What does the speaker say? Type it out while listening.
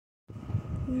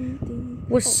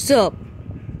What's up?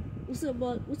 What's up,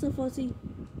 bud? What's up, Foxy?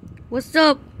 What's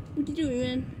up? What you doing,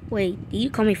 man? Wait, did you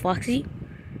call me Foxy?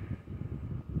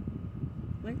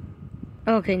 What?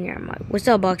 Okay, never mind. What's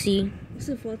up, Boxy? What's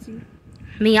up, Foxy?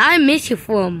 Me, I miss you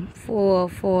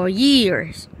for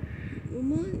years.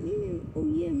 Oh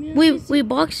yeah, man. Wait,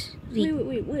 Box. Wait.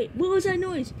 What was that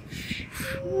noise?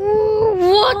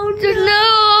 What the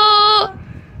no?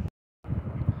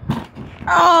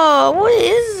 Oh, what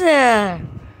is that?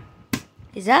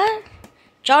 Is that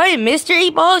giant mystery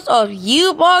box of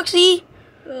you, Boxy?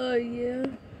 Yeah.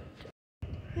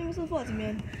 Hey, what's up, Foxy,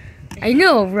 man? I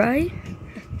know, right?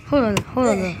 Hold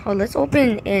on. Let's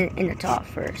open in the top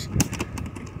first.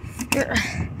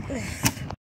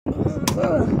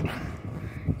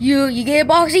 You get it,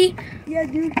 Boxy? Yeah,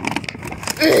 dude.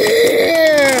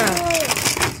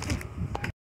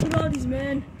 Look at all these,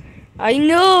 man. I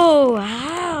know.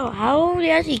 How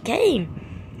they actually came?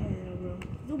 I don't know,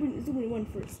 bro. Let's open one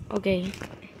first. Okay.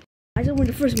 I just opened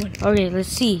the first one. Okay, let's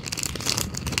see.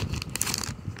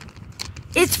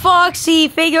 It's Foxy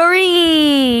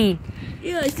figurine.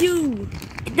 Yeah, it's you.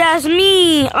 That's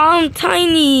me. I'm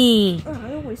tiny. I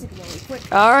don't want to second one.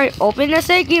 Quick. All right, open the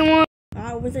second one.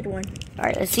 I'll open the second one. All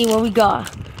right, let's see what we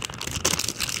got.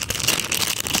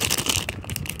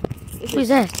 Who's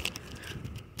that?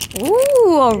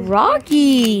 Ooh, a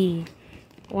Rocky.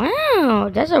 Wow,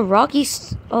 that's a Rocky.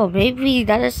 Oh, maybe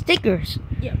that is stickers.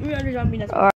 Yeah, we're under zombie.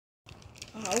 That's All right.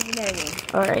 I'll open that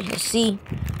one. All right, let's see.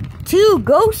 2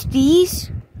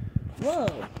 ghosties. Whoa.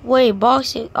 Wait,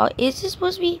 Boxy. Is this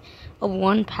supposed to be a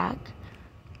 1-pack?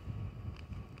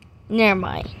 Never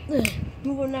mind.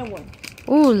 Move on that one.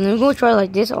 Ooh, let me go try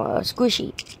like this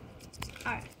squishy.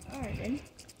 Alright then.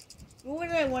 Move on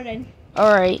that one then.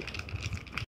 Alright.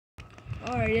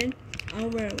 Alright then. I'll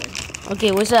open that one.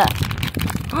 Okay, what's that?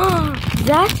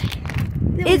 That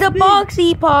is a me.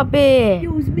 Boxy puppet.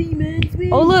 Yo, it's me, man. It's me.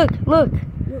 Oh, look. What?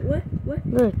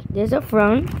 Look, there's a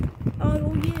front.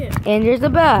 Oh yeah. And there's the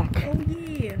back. Oh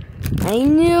yeah. I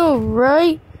knew,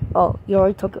 right? Oh, you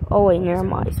already took it. Oh, wait, never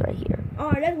mind. It's right here.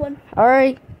 Alright, that one.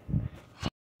 Alright.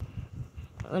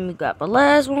 Let me grab the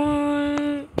last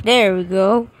one. There we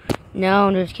go.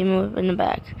 Now there's came up in the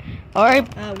back. Alright.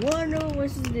 I wanna know what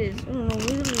is this. I don't know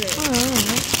what is this.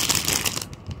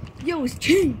 Yo, it's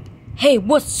King. Hey,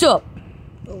 what's up?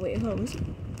 Oh wait, hold on.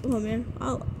 Come on, man.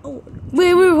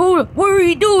 Wait, hold up. What are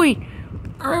you doing?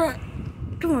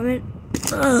 Come on, man.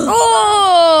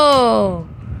 Oh!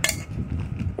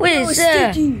 What is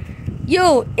that? Sticky.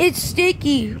 Yo, it's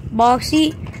Sticky,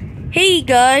 Boxy. Hey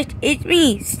guys, it's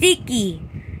me, Sticky.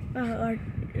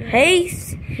 Hey,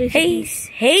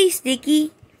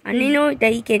 Sticky. I didn't know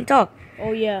that he can talk.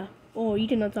 Oh yeah. Oh, you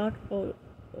cannot talk. Oh.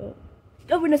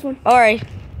 Open this one. All right.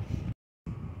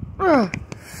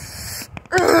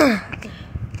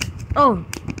 Oh.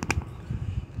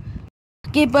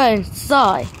 Get back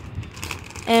inside.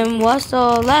 And what's the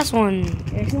last one?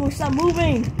 Hey, someone stop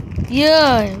moving.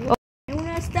 Yeah. You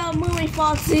wanna stop moving,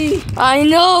 Foxy? I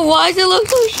know. Why does it look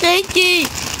so shaky?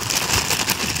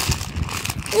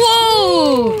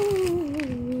 Whoa!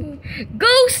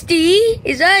 Ghosty,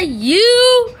 is that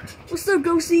you? What's up,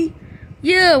 Ghosty?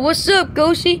 Yeah, what's up,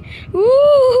 Ghosty?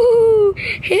 Ooh,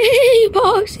 hey,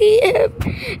 Boxy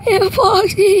and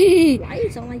Foxy. Why you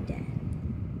sound like that?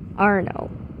 I don't know.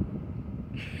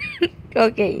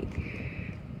 Okay.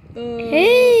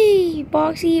 Hey,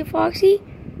 Boxy and Foxy.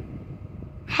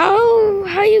 How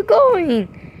you going?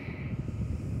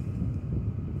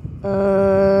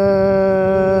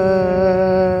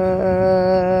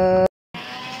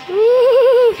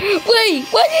 Wait,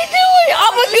 what are you doing?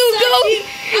 I'm a new ghost.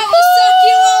 I will suck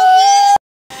you over.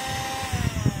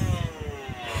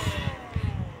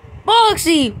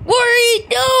 Boxy, what are you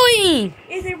doing?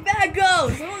 It's a bad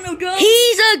ghost. I don't know ghost.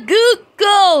 He's a good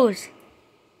ghost.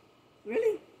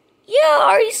 Really? Yeah, I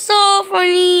already saw from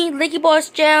the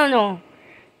lankybox channel.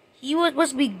 He was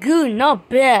supposed to be good, not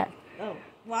bad. Oh,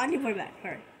 well, I need to put it back.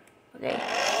 All right. Okay.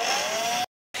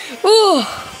 Oh.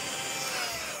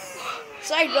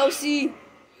 Sorry, Ghosty.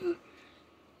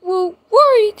 Well, what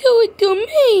are you doing to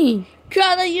me? Crawl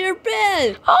out of your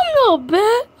bed. I'm not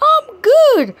bad. I'm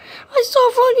good. I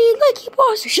saw from the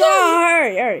lankybox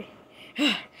channel. Hurry.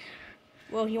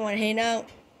 Well, you want to hang out?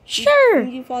 Sure.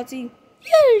 You, Foxy?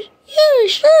 Yeah,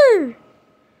 sure.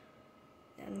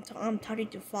 I'm talking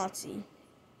to Foxy.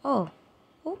 Oh,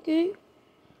 okay.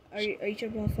 Are you sure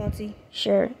about Foxy?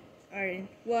 Sure. Alright.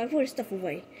 Well, I put stuff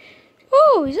away.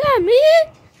 Oh, is that me?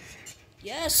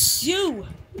 Yes, you.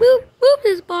 Boop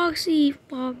this Boxy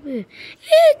puppet.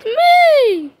 It's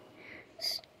me,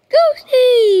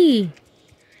 Ghosty.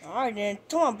 Alright then.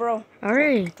 Come on, bro.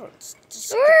 Alright.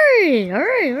 Just-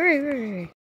 Alright.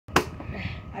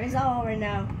 I just all right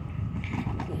now.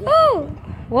 Oh!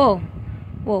 Whoa.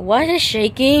 Whoa, why is it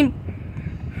shaking?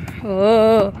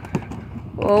 Oh.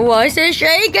 Whoa, why is it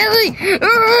shaking?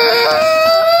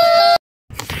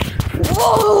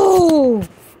 Whoa!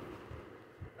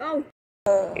 Oh.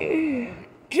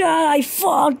 God, I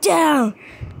fall down.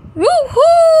 Woohoo!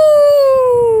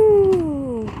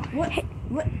 What?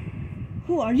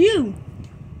 Who are you?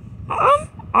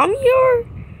 I'm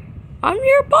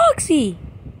your Boxy.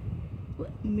 What?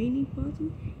 Mini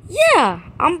Boxy? Yeah,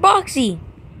 I'm Boxy.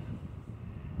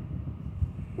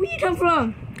 Where you come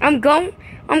from? I'm come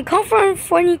from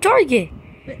Funny Target.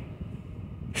 The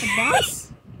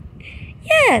boss?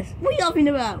 Yes, What are you laughing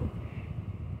about?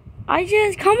 I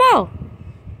just come out.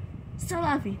 Stop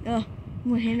laughing. You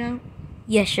wanna hang out?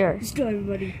 Yeah, sure. Let's go,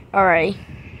 everybody. Alright.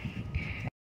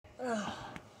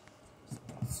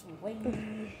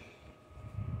 Sweaty.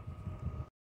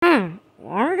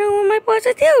 What am I supposed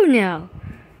to do now?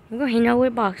 I'm gonna hang out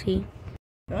with Boxy.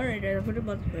 Alright, then I'll put the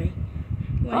box away.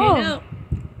 You wanna hang out?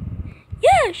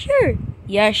 Yeah, sure.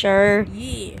 Yeah, sure.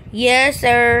 Yeah. Yes,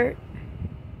 sir.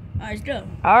 Alright, let's go.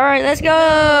 Alright, let's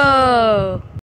go.